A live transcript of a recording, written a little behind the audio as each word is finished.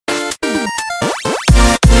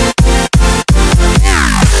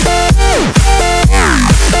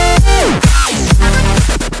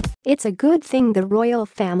It's a good thing the royal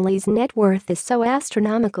family's net worth is so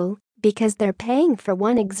astronomical, because they're paying for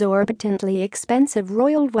one exorbitantly expensive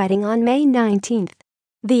royal wedding on May 19th.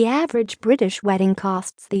 The average British wedding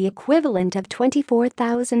costs the equivalent of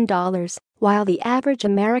 $24,000, while the average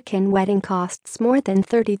American wedding costs more than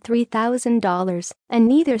 $33,000, and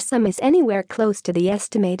neither sum is anywhere close to the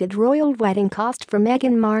estimated royal wedding cost for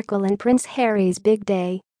Meghan Markle and Prince Harry's big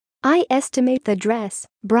day. I estimate the dress,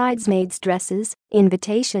 bridesmaids' dresses,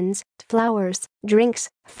 invitations, flowers, drinks,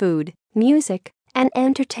 food, music, and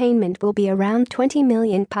entertainment will be around £20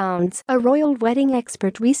 million, a royal wedding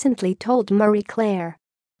expert recently told Marie Claire.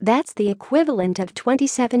 That's the equivalent of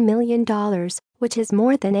 $27 million, which is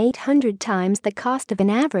more than 800 times the cost of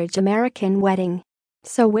an average American wedding.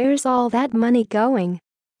 So where's all that money going?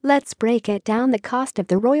 Let's break it down. The cost of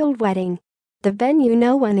the royal wedding. The venue.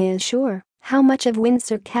 No one is sure how much of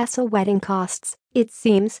Windsor Castle wedding costs, it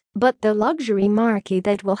seems, but the luxury marquee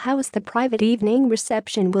that will house the private evening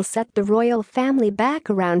reception will set the royal family back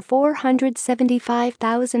around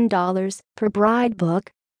 $475,000 per bride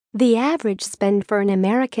book. The average spend for an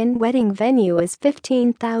American wedding venue is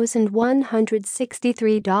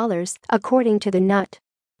 $15,163, according to the Nut.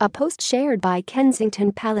 A post shared by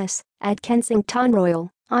Kensington Palace at Kensington Royal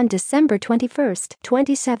on December 21,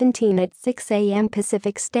 2017 at 6 a.m.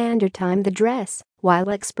 Pacific Standard Time. The dress, while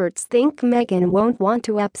experts think Meghan won't want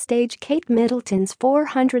to upstage Kate Middleton's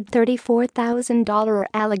 $434,000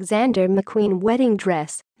 Alexander McQueen wedding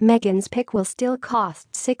dress, Meghan's pick will still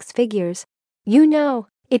cost six figures.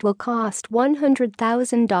 It will cost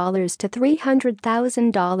 $100,000 to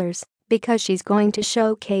 $300,000 because she's going to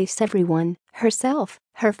showcase everyone, herself,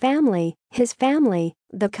 her family, his family,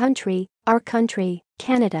 the country, our country,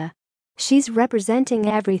 Canada. She's representing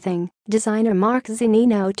everything, designer Mark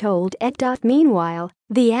Zanino told Ed. Meanwhile,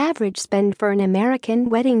 the average spend for an American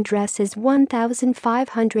wedding dress is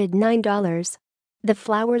 $1,509. The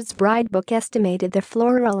Flowers Bride Book estimated the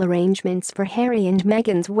floral arrangements for Harry and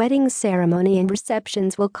Meghan's wedding ceremony and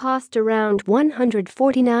receptions will cost around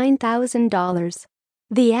 $149,000.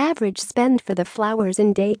 The average spend for the flowers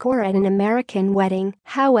and decor at an American wedding,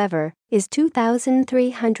 however, is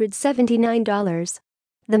 $2,379.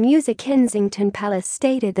 The music. Kensington Palace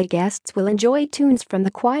stated the guests will enjoy tunes from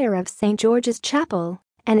the choir of St. George's Chapel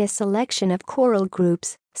and a selection of choral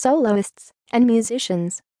groups, soloists, and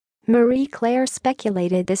musicians. Marie Claire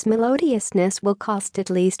speculated this melodiousness will cost at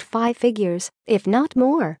least five figures, if not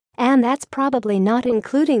more, and that's probably not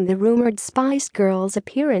including the rumored Spice Girls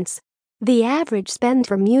appearance. The average spend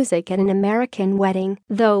for music at an American wedding,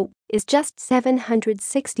 though, is just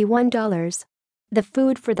 $761. The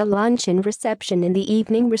food for the luncheon reception and the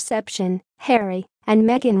evening reception, Harry and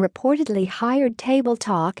Meghan reportedly hired Table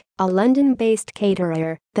Talk, a London-based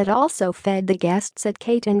caterer that also fed the guests at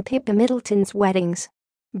Kate and Pippa Middleton's weddings.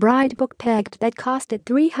 Bride Book pegged that cost at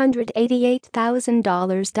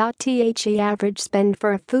 $388,000. The average spend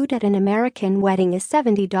for food at an American wedding is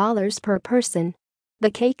 $70 per person.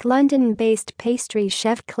 The cake. London-based pastry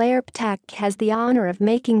chef Claire Ptak has the honor of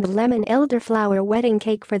making the lemon elderflower wedding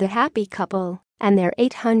cake for the happy couple and their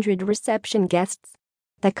 800 reception guests.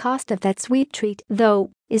 The cost of that sweet treat, though,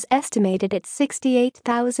 is estimated at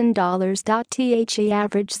 $68,000. The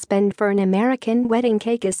average spend for an American wedding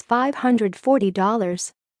cake is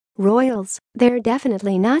 $540. Royals, they're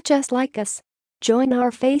definitely not just like us. Join our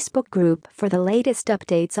Facebook group for the latest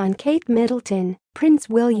updates on Kate Middleton, Prince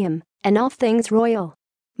William, and all things royal.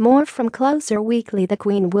 More from Closer Weekly. The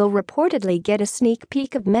Queen will reportedly get a sneak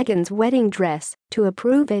peek of Meghan's wedding dress to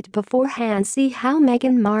approve it beforehand. See how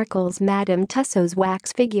Meghan Markle's Madame Tussauds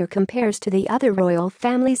wax figure compares to the other royal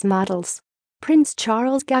family's models. Prince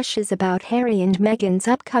Charles gushes about Harry and Meghan's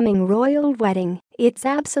upcoming royal wedding. It's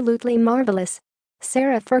absolutely marvelous.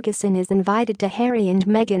 Sarah Ferguson is invited to Harry and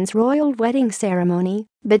Meghan's royal wedding ceremony,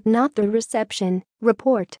 but not the reception.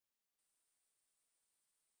 Report.